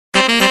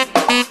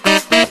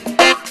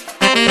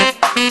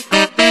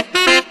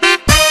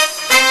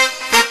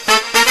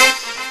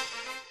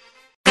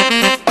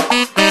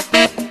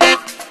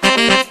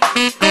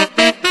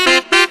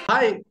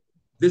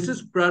This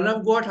is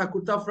Pranav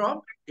Thakurta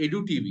from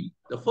Edu TV,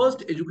 the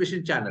first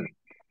education channel.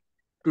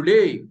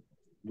 Today,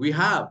 we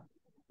have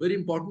very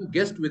important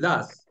guest with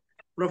us,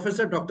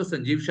 Professor Dr.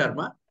 Sanjeev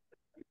Sharma.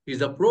 He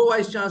is a Pro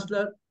Vice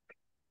Chancellor,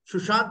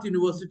 Sushant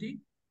University,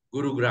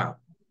 Gurugram.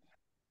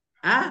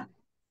 And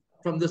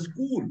from the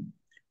school,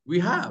 we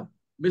have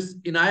Miss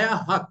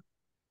Inaya Haq.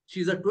 She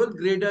is a 12th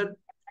grader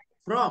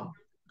from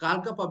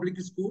Kalka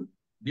Public School,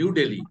 New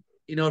Delhi,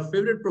 in our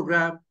favorite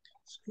program,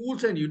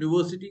 Schools and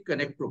University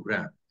Connect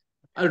program.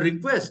 I'll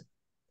request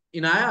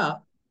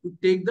Inaya to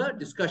take the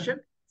discussion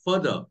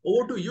further.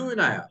 Over to you,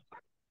 Inaya.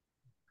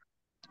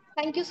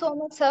 Thank you so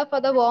much, sir,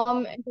 for the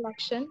warm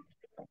introduction.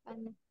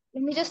 And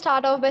let me just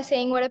start off by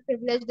saying what a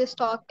privilege this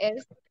talk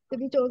is to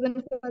be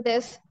chosen for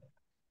this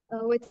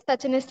with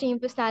such an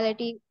esteemed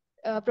personality,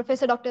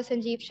 Professor Dr.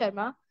 Sanjeev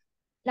Sharma.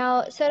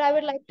 Now, sir, I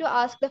would like to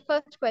ask the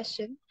first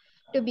question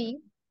to be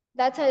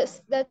that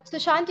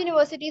Sushant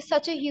University is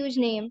such a huge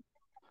name,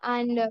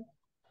 and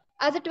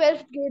as a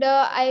 12th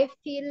grader, I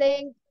feel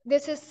like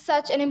this is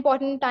such an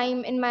important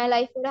time in my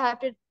life where I have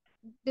to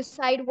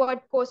decide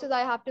what courses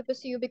I have to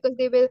pursue because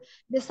they will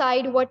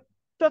decide what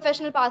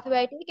professional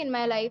pathway I take in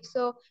my life.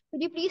 So,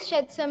 could you please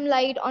shed some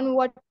light on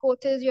what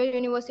courses your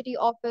university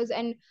offers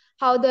and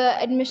how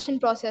the admission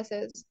process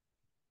is?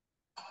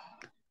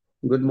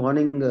 Good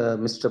morning,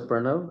 Mr.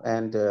 Pranav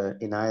and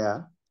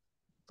Inaya.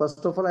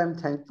 First of all, I'm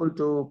thankful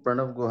to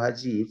Pranav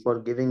Guhaji for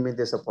giving me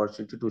this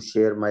opportunity to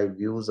share my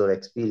views or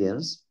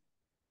experience.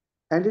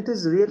 And it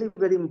is really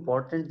very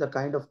important the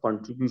kind of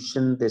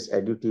contribution this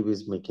EduTV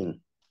is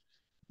making.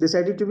 This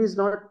EduTV is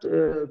not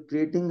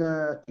creating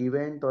an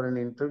event or an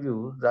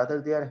interview,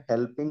 rather they are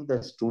helping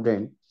the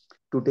student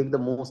to take the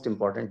most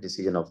important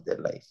decision of their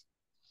life.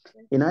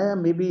 Inaya,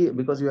 maybe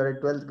because you are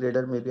a 12th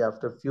grader, maybe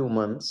after a few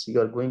months,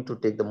 you are going to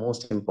take the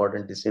most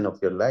important decision of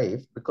your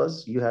life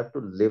because you have to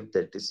live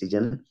that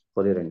decision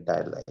for your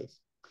entire life.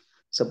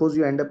 Suppose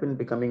you end up in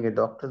becoming a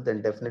doctor,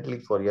 then definitely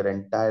for your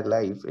entire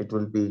life, it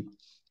will be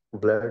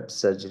blood,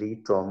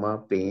 surgery, trauma,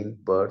 pain,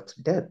 birth,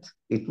 death.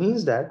 It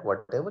means that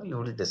whatever you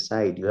will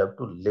decide, you have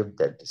to live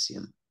that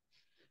decision.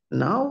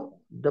 Now,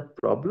 the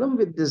problem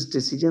with this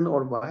decision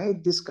or why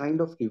this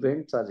kind of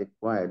events are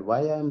required,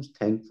 why I am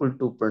thankful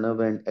to Pranav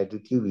and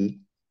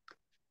EduTV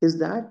is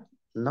that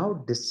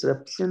now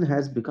disruption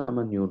has become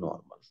a new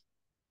normal.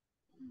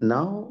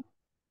 Now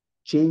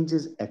change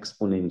is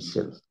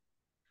exponential.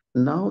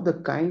 Now the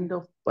kind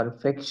of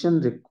perfection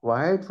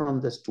required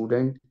from the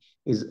student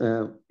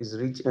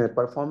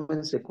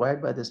performance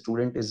required by the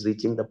student is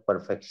reaching the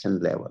perfection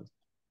level.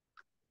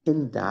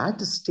 In that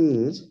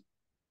stage,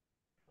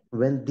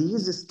 when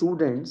these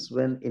students,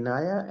 when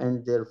Inaya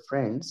and their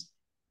friends,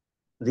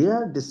 they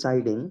are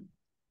deciding,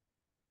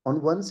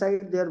 on one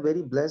side, they are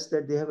very blessed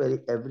that they have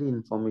every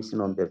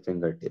information on their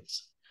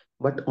fingertips.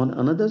 But on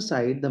another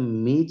side, the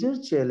major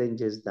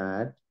challenge is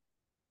that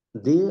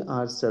they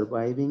are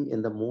surviving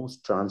in the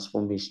most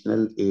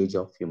transformational age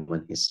of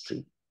human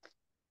history.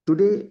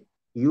 Today,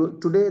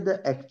 today the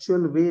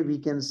actual way we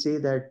can say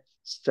that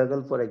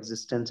struggle for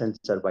existence and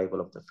survival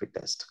of the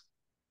fittest.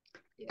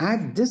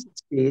 At this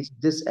stage,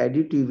 this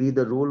EduTV,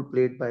 the role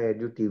played by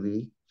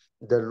EduTV,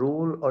 the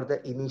role or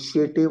the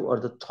initiative or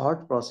the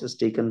thought process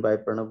taken by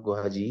Pranav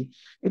Guhaji,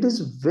 it is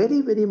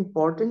very, very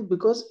important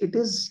because it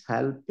is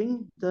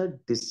helping the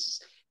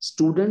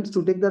students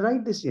to take the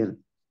right decision.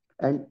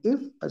 And if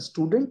a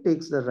student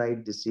takes the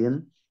right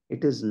decision,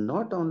 it is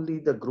not only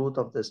the growth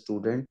of the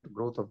student,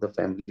 growth of the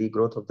family,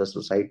 growth of the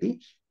society,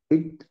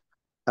 it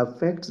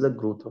affects the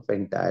growth of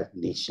entire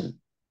nation.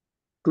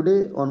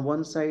 Today, on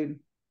one side,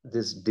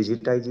 this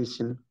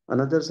digitization,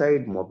 another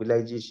side,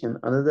 mobilization,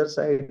 another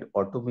side,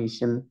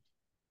 automation.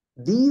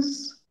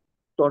 These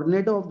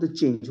tornado of the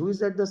change, who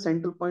is at the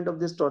central point of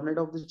this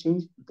tornado of the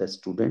change? The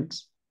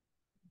students.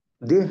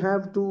 They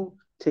have to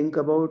think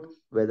about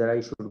whether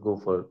I should go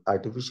for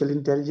artificial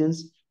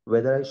intelligence,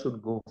 whether I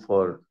should go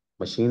for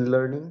machine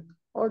learning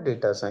or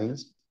data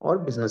science or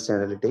business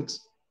analytics.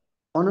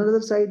 On another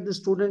side, the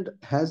student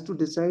has to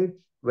decide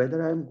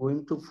whether I'm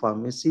going to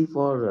pharmacy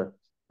for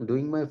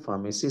doing my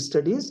pharmacy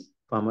studies,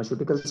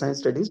 pharmaceutical science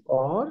studies,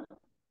 or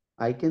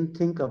I can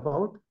think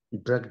about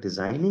drug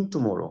designing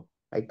tomorrow.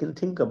 I can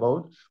think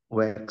about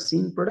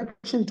vaccine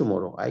production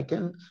tomorrow. I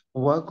can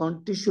work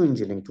on tissue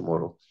engineering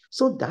tomorrow.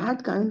 So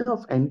that kind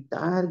of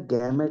entire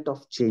gamut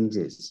of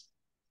changes.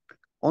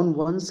 On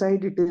one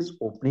side, it is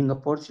opening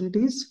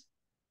opportunities.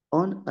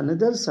 On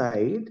another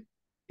side,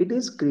 it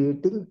is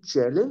creating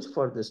challenge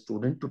for the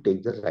student to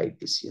take the right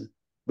decision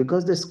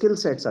because the skill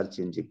sets are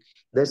changing.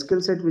 The skill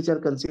set which are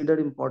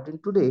considered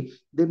important today,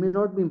 they may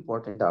not be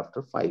important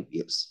after 5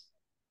 years.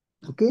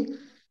 Okay.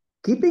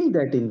 Keeping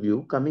that in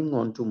view, coming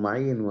on to my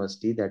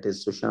university, that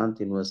is Sushant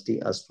University,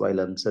 Astwal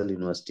Ansal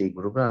University,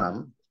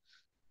 Gurugram,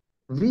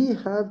 we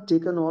have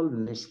taken all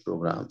niche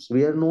programs.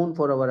 We are known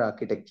for our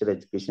architecture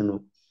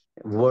education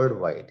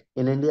worldwide.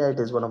 In India, it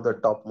is one of the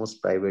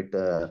topmost private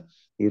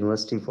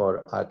university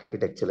for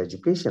architectural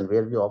education,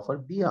 where we offer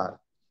BR.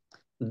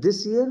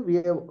 This year, we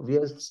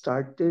have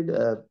started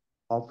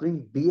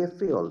offering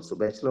BFA also,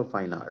 Bachelor of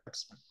Fine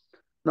Arts.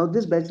 Now,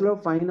 this Bachelor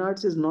of Fine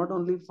Arts is not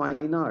only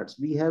fine arts,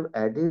 we have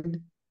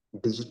added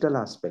digital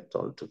aspect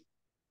also.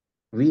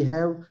 We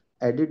have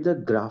added the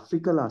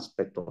graphical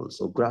aspect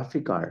also,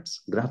 graphic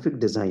arts, graphic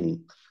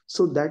designing.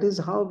 So that is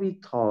how we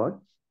thought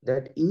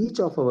that each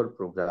of our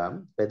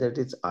program, whether it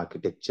is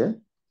architecture,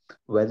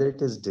 whether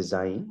it is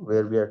design,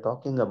 where we are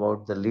talking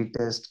about the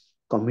latest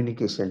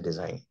communication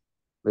design,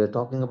 we are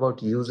talking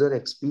about user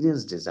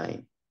experience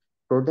design,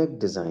 product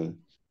design,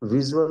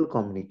 visual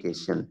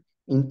communication,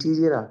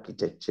 interior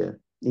architecture,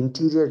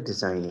 interior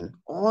designing,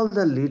 all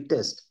the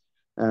latest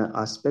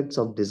aspects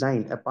of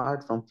design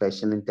apart from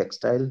fashion and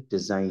textile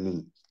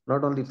designing.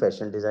 Not only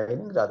fashion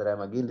designing, rather,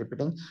 I'm again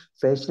repeating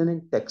fashion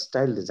and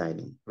textile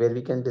designing, where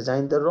we can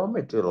design the raw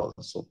material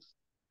also.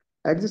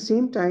 At the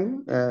same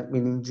time,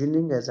 in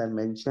engineering, as I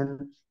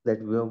mentioned,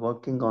 that we are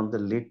working on the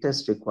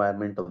latest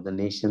requirement of the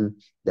nation,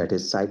 that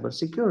is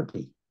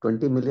cybersecurity.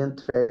 20 million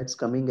threats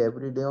coming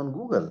every day on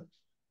Google.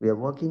 We are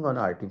working on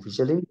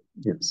artificial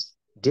intelligence,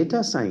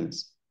 data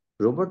science,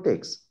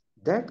 robotics,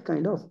 that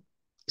kind of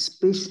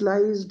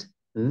specialized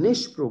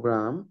niche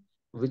program,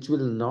 which will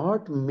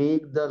not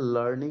make the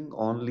learning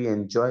only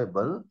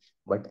enjoyable,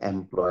 but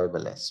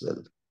employable as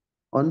well.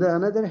 On the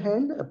other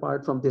hand,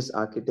 apart from this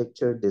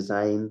architecture,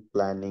 design,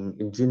 planning,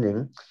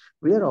 engineering,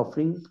 we are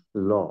offering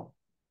law,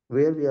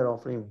 where we are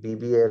offering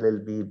BBA,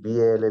 LLB,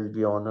 BA,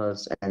 LLB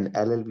honors, and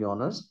LLB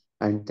honors,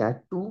 and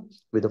that too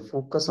with a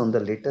focus on the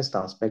latest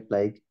aspect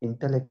like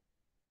intellectual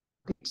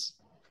property rights,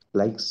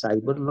 like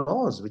cyber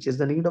laws, which is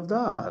the need of the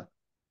hour.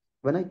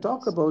 When I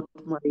talk about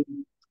my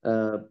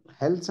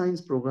health science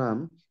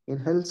program, in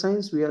health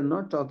science, we are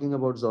not talking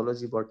about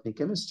zoology, botany,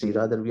 chemistry.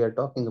 Rather, we are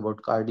talking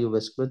about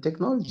cardiovascular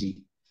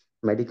technology,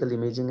 medical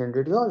imaging, and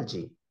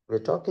radiology. We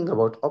are talking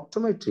about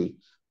optometry,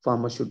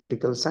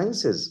 pharmaceutical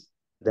sciences,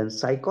 then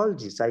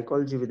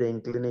psychology with the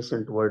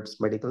inclination towards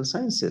medical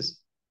sciences.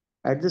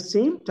 At the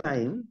same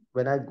time,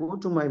 when I go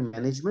to my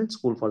management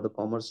school for the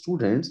commerce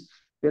students,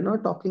 we are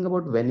not talking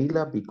about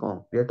vanilla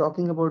BCom. We are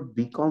talking about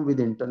BCom with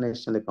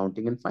international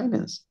accounting and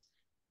finance.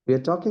 We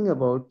are talking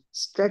about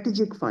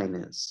strategic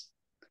finance.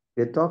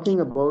 We are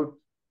talking about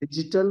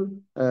digital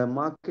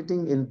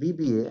marketing in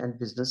BBA and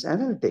business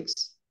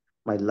analytics.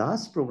 My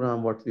last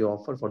program, what we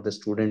offer for the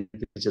student,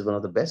 which is one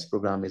of the best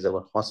program, is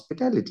our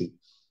hospitality,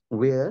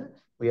 where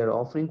we are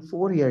offering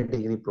 4-year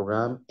degree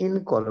program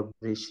in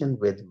collaboration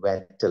with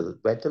VATL.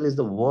 VATL is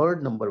the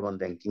world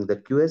 #1 ranking. The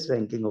QS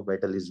ranking of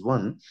VATL is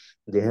one.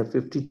 They have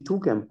 52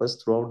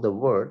 campus throughout the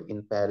world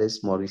in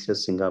Paris,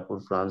 Mauritius, Singapore,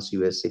 France,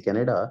 USA,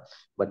 Canada.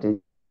 But in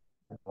India,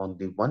 we have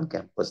only one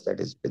campus that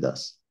is with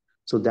us.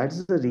 So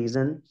that's the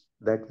reason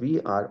that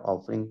we are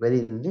offering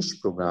very niche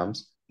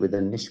programs with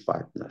the niche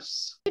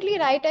partners. Absolutely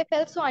right. I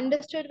felt so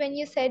understood when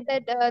you said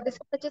that this is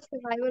such a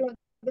survival of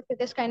the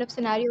fittest kind of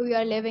scenario we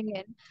are living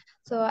in.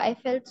 So I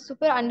felt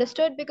super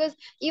understood because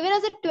even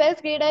as a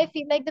 12th grade, I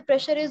feel like the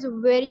pressure is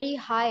very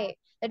high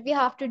that we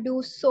have to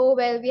do so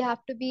well. We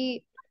have to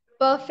be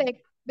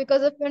perfect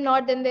because if we're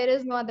not, then there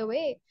is no other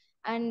way.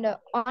 And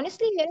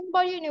honestly, hearing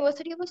about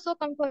university was so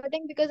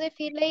comforting because I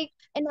feel like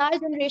in our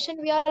generation,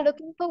 we are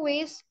looking for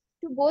ways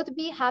to both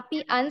be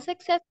happy and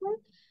successful.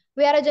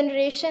 We are a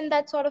generation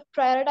that sort of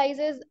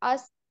prioritizes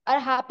us, our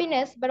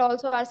happiness, but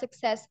also our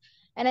success.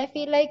 And I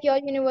feel like your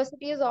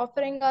university is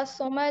offering us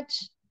so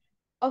much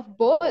of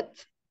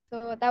both.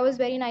 So that was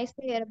very nice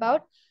to hear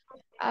about.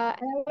 And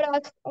I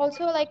would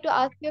also like to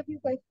ask you a few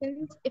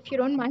questions, if you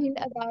don't mind,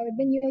 about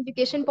the new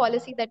education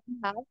policy that we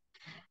have.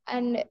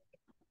 And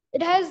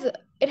it has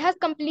it has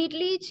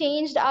completely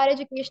changed our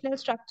educational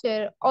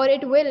structure, or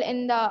it will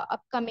in the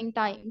upcoming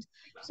times.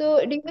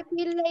 So do you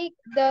feel like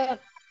the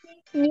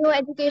new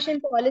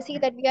education policy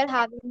that we are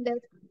having,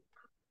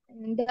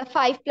 the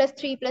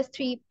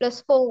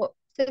 5+3+3+4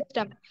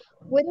 system,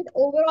 will it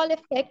overall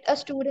affect a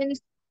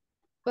student's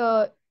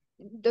the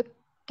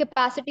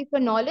capacity for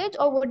knowledge,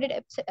 or would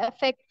it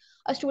affect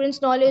a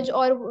student's knowledge,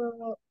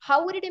 or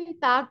how would it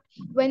impact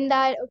when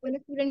a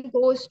student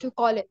goes to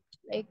college?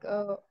 Like,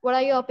 what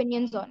are your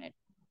opinions on it?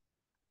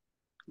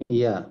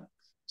 Yeah.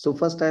 So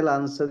first I'll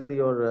answer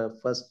your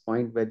first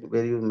point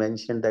where you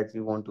mentioned that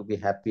we want to be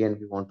happy and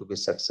we want to be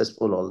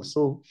successful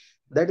also.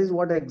 That is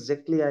what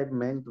exactly I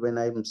meant when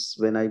I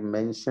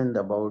mentioned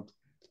about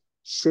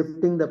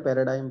shifting the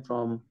paradigm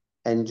from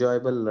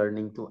enjoyable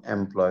learning to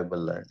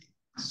employable learning.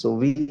 So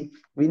we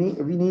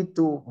need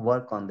to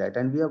work on that,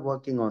 and we are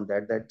working on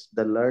that. That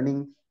the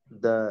learning,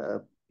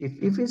 the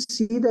if you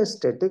see the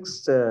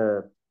statistics,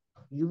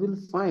 you will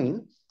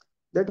find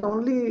that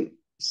only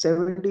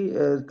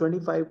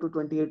 25 to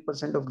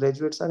 28% of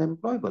graduates are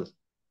employable.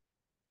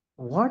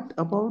 What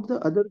about the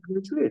other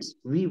graduates?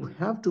 We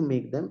have to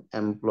make them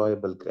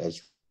employable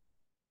graduates.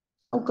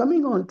 Now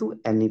coming on to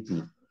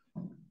NEP.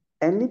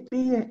 NEP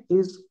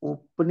is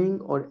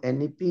opening, or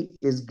NEP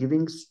is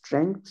giving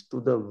strength to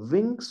the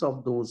wings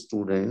of those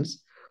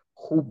students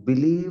who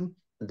believe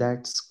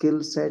that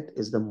skill set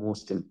is the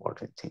most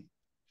important thing.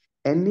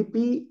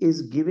 NEP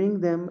is giving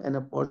them an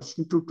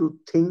opportunity to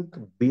think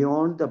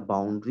beyond the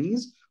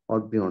boundaries or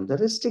beyond the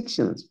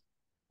restrictions.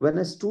 When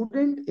a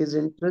student is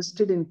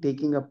interested in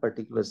taking a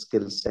particular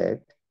skill set,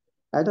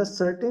 at a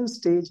certain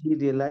stage, he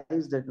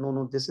realized that no,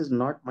 no, this is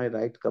not my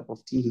right cup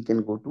of tea. He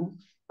can go to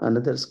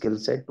another skill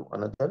set, to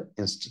another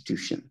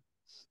institution.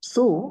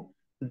 So,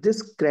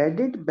 this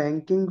credit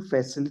banking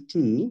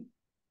facility,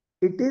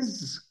 it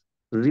is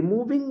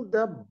removing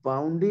the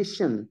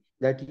foundation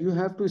that you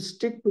have to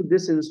stick to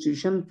this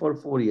institution for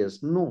 4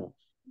 years. No,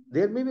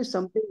 there may be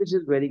something which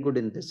is very good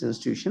in this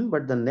institution,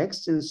 but the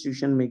next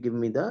institution may give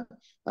me the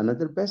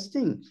another best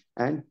thing.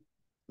 And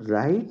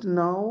right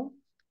now,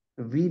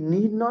 we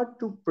need not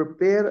to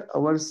prepare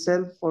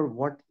ourselves for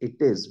what it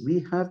is.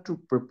 We have to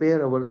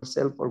prepare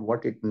ourselves for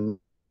what it may be.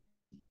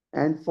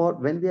 And for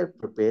when we are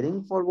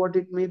preparing for what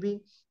it may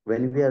be,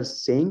 when we are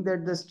saying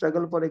that the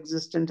struggle for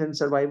existence and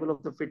survival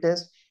of the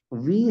fittest,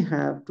 we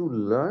have to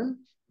learn,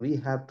 we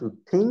have to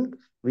think,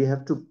 we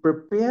have to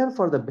prepare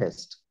for the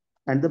best.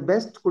 And the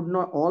best could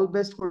not, all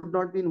best could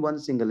not be in one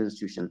single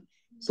institution.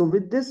 So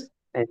with this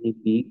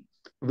NEP,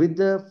 with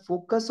the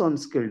focus on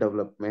skill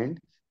development,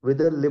 with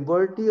the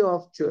liberty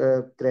of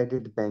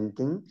credit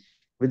banking,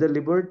 with the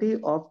liberty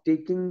of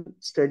taking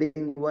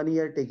studying 1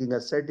 year, taking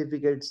a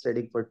certificate,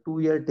 studying for 2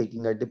 years,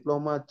 taking a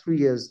diploma, 3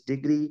 years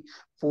degree,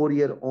 4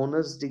 year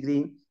honors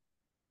degree,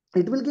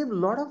 it will give a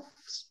lot of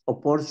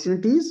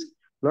opportunities,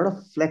 a lot of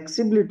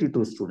flexibility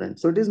to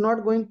students. So it is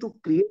not going to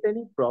create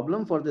any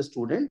problem for the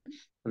student.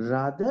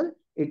 Rather,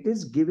 it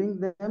is giving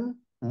them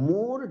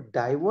more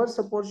diverse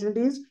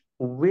opportunities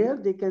where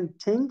they can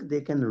think,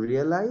 they can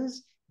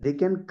realize, they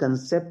can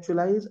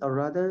conceptualize, or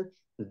rather,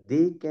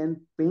 they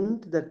can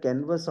paint the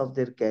canvas of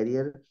their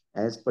career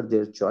as per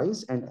their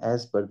choice and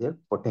as per their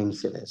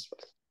potential as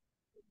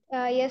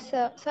well. Yes,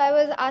 sir. So I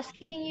was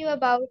asking you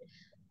about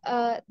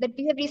that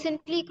we have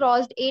recently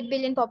crossed 8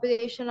 billion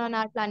population on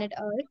our planet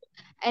Earth,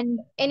 and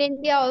in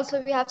India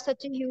also we have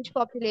such a huge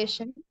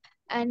population,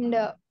 and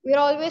we're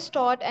always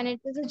taught, and it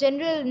is a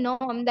general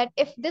norm that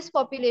if this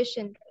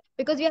population,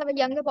 because we have a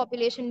younger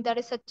population, that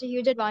is such a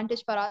huge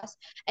advantage for us,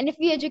 and if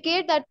we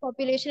educate that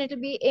population, it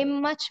will be a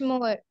much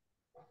more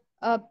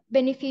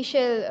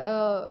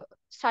beneficial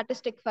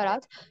statistic for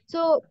us.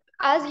 So,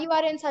 as you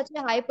are in such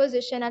a high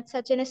position at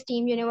such an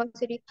esteemed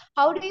university,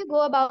 how do you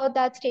go about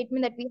that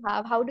statement that we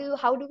have? How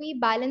do we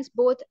balance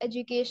both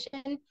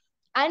education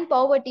and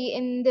poverty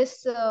in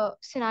this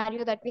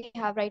scenario that we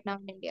have right now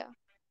in India?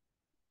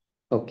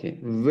 Okay,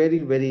 very,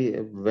 very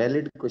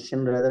valid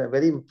question, rather a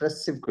very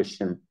impressive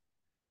question.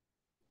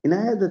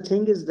 Inaya, the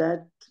thing is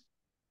that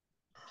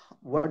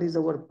what is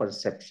our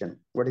perception?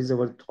 What is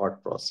our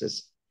thought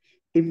process?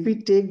 If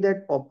we take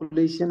that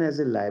population as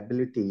a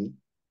liability,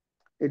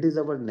 it is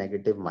our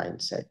negative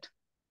mindset.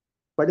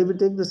 But if we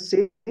take the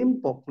same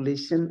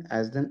population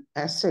as an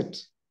asset,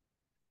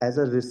 as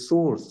a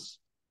resource,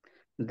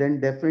 then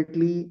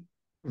definitely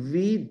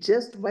we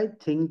just by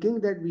thinking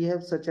that we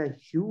have such a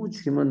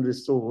huge human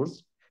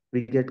resource,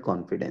 we get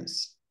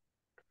confidence.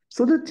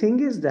 So the thing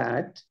is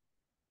that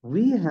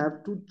we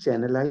have to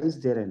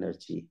channelize their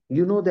energy.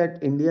 You know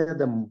that India,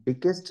 the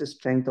biggest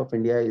strength of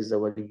India is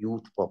our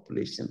youth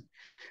population.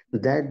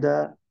 That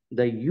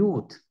the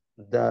youth,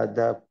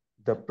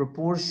 the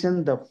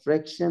proportion, the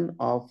fraction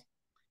of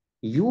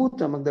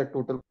youth among the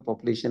total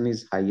population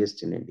is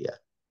highest in India.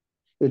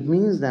 It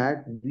means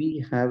that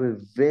we have a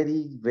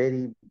very,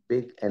 very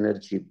big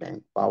energy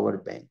bank, power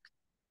bank.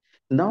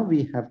 Now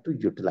we have to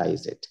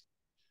utilize it.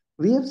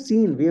 We have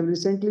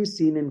recently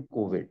seen in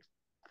COVID,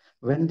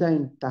 when the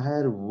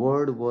entire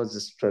world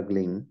was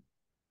struggling,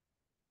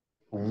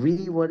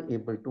 we were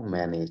able to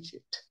manage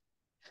it.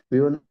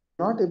 We were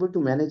not able to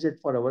manage it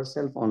for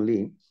ourselves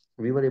only.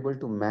 We were able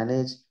to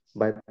manage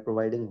by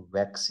providing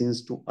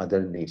vaccines to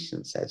other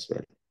nations as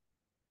well.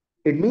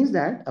 It means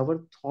that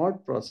our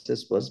thought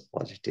process was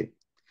positive.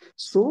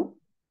 So,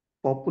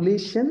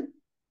 population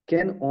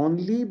can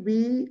only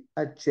be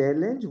a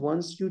challenge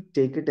once you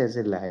take it as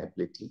a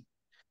liability.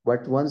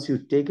 But once you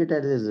take it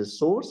as a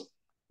resource,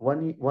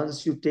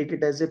 once you take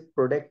it as a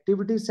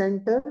productivity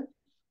center,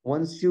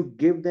 once you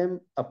give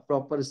them a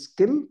proper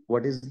skill,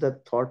 what is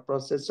the thought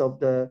process of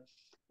the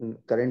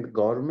current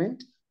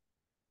government?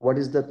 What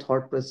is the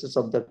thought process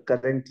of the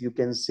current, you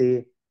can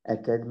say,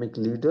 academic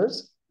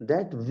leaders?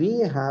 That we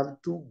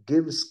have to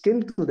give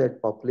skill to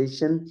that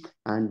population,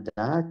 and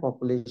that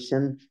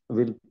population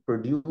will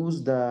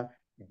produce the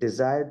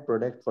desired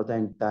product for the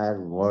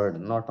entire world,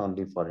 not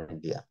only for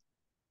India.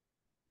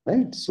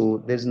 Right?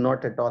 So there's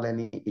not at all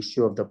any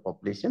issue of the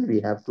population. We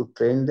have to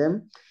train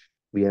them,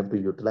 we have to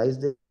utilize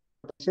their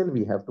potential,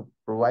 we have to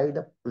provide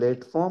a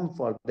platform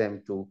for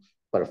them to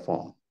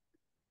perform.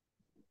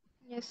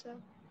 Yes, sir.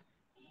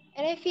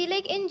 And I feel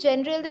like in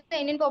general, the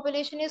Indian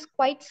population is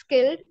quite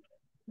skilled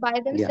by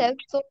Yeah. themselves.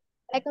 So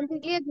I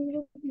completely agree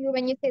with you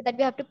when you say that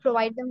we have to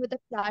provide them with a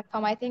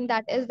platform. I think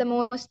that is the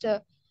most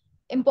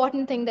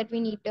important thing that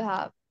we need to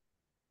have.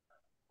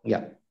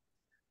 Yeah.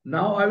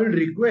 Now I will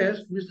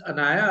request Ms.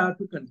 Anaya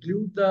to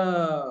conclude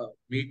the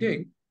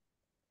meeting,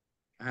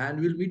 and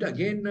we'll meet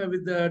again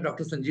with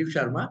Dr. Sanjeev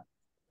Sharma.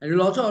 And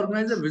we'll also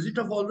organize a visit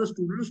of all the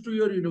students to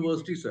your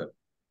university, sir.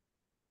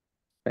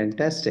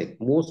 Fantastic.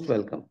 Most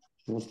welcome.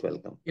 Most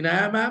welcome.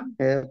 Inaya ma'am,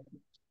 Uh,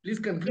 please Yes,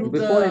 conclude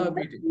before the Anaya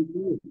meeting.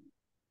 conclude,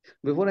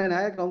 before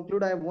Anaya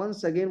conclude, I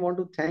once again want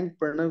to thank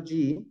Pranav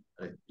ji.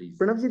 Right, please.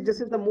 Pranav ji,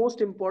 this is the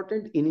most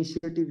important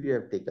initiative you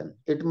have taken.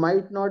 It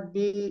might not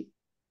be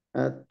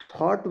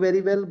thought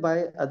very well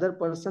by other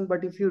person,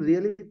 but if you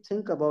really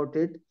think about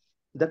it,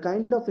 the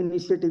kind of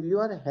initiative you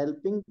are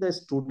helping the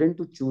student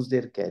to choose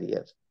their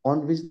career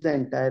on which the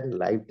entire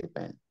life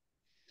depends.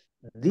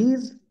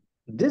 This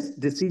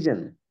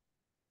decision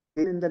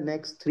in the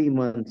next 3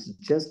 months,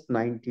 just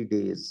 90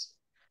 days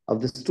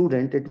of the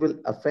student, it will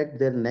affect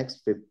their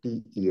next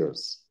 50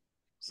 years.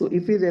 So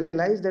if we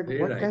realize that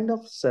Very what right.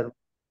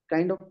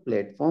 kind of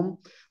platform,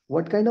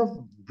 what kind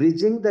of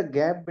bridging the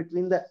gap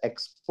between the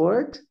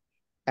expert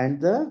and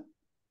the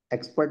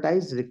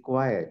expertise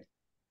required,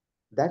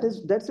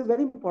 that's a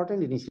very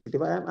important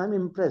initiative. I'm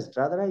impressed,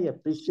 rather I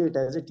appreciate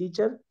as a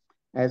teacher,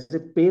 as a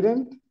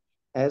parent,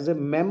 as a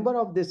member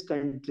of this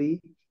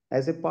country,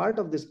 as a part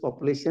of this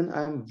population.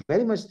 I'm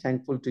very much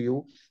thankful to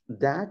you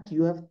that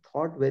you have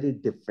thought very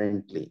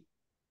differently,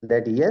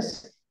 that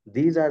yes,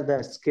 these are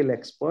the skill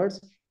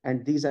experts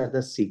and these are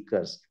the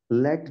seekers.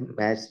 Let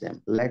match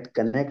them, let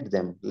connect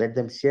them, let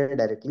them share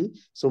directly.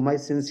 So my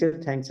sincere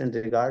thanks and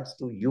regards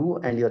to you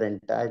and your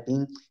entire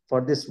team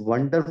for this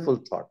wonderful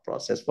thought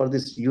process, for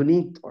this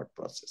unique thought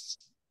process.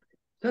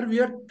 Sir, we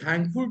are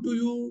thankful to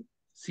you,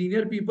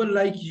 senior people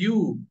like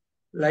you,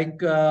 like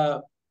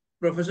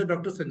Professor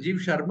Dr. Sanjeev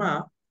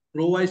Sharma,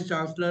 Pro Vice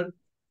Chancellor,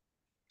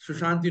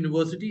 Sushant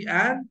University,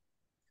 and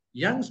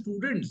young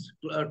students,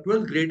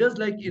 12th graders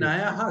like Yes,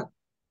 Inaya Haq.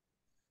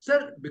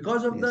 Sir,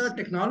 because of the yes,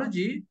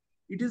 technology,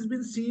 it has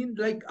been seen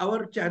like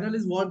our channel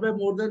is watched by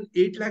more than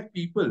 8 lakh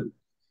people.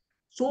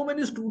 So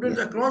many students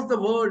yes, across the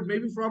world,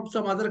 maybe from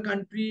some other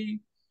country,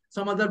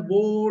 some other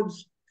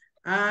boards,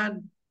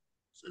 and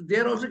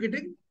they're also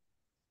getting,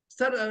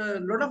 sir, a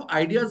lot of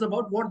ideas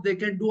about what they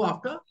can do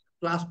after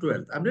class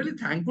 12th. I'm really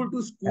thankful to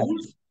absolutely.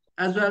 schools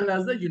as well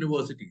as the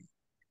universities.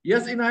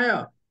 Yes,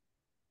 Inaya.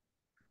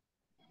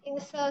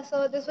 yes, sir.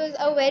 So this was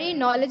a very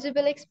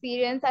knowledgeable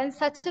experience and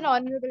such an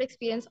honorable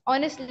experience.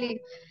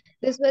 Honestly,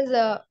 this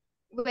was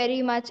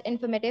very much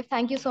informative.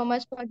 Thank you so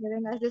much for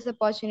giving us this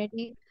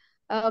opportunity,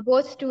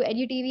 both to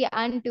EduTV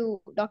and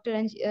to Dr.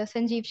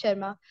 Sanjeev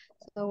Sharma.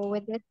 So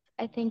with this,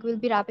 I think we'll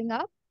be wrapping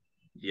up.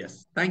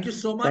 Yes, thank you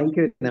so much. Thank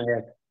you,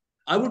 Inayat.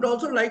 I would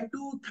also like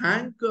to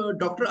thank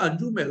Dr.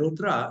 Anju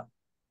Mehrotra,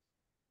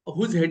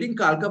 who's heading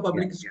Kalka Yeah,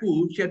 Public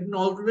School. She had been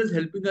always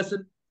helping us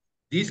in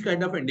these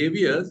kind of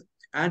endeavors.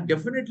 And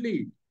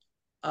definitely,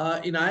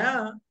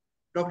 Inaya,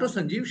 Dr.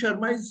 Sanjeev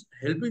Sharma is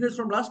helping us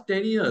from last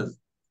 10 years.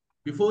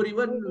 Before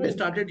even we Yes,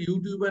 started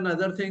YouTube and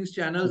other things,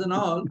 channels and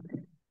all,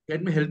 he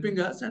had been helping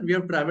us. And we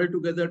have traveled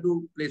together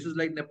to places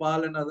like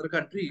Nepal and other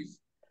countries.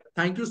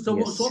 Thank you so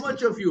yes,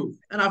 much of you.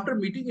 And after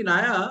meeting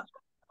Inaya,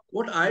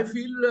 what I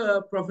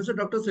feel, Professor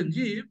Dr.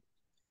 Sanjeev,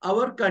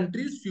 our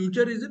country's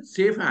future is in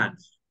safe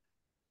hands.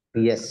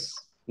 yes,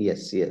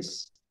 yes,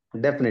 yes,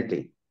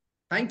 definitely.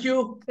 Thank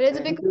you. it is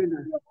Thank because you,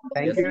 of your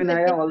thank Yes, you, guidance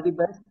that Inaya. we All the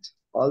best.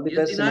 All the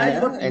yes, best,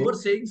 Inaya, Inaya. you And were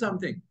saying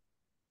something.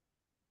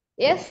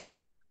 yeah, Yes,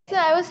 sir,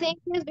 I was saying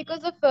this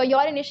because of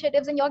your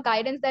initiatives and your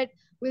guidance that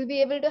we'll be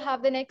able to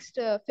have the next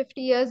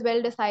 50 years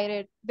well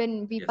decided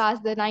when we Yes, pass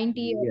the 90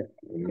 years.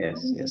 yes,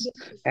 yes, 90 yes.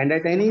 days. And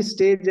at any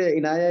stage,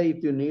 Inaya,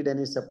 if you need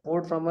any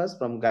support from us,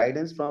 from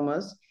guidance from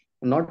us,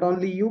 not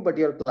only you, but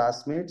your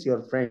classmates,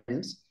 your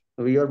friends,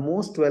 we are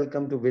most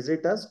welcome to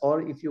visit us.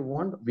 Or if you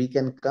want, we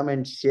can come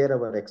and share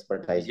our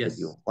expertise with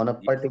you yes, on a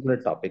yes, particular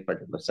yes. topic,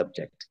 particular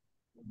subject.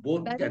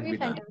 Both That will can be be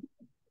done. fantastic.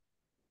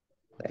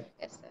 Right.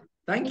 Yes, sir.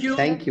 Thank Thank you, you. sir.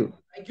 Thank you.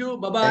 Thank you.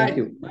 Bye Thank bye.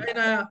 you. Bye,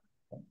 Inaya.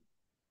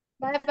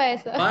 Bye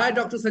bye, sir. Bye,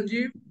 Dr.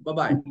 Sanjeev. Bye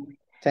bye.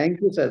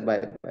 Thank you, sir. Bye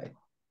bye.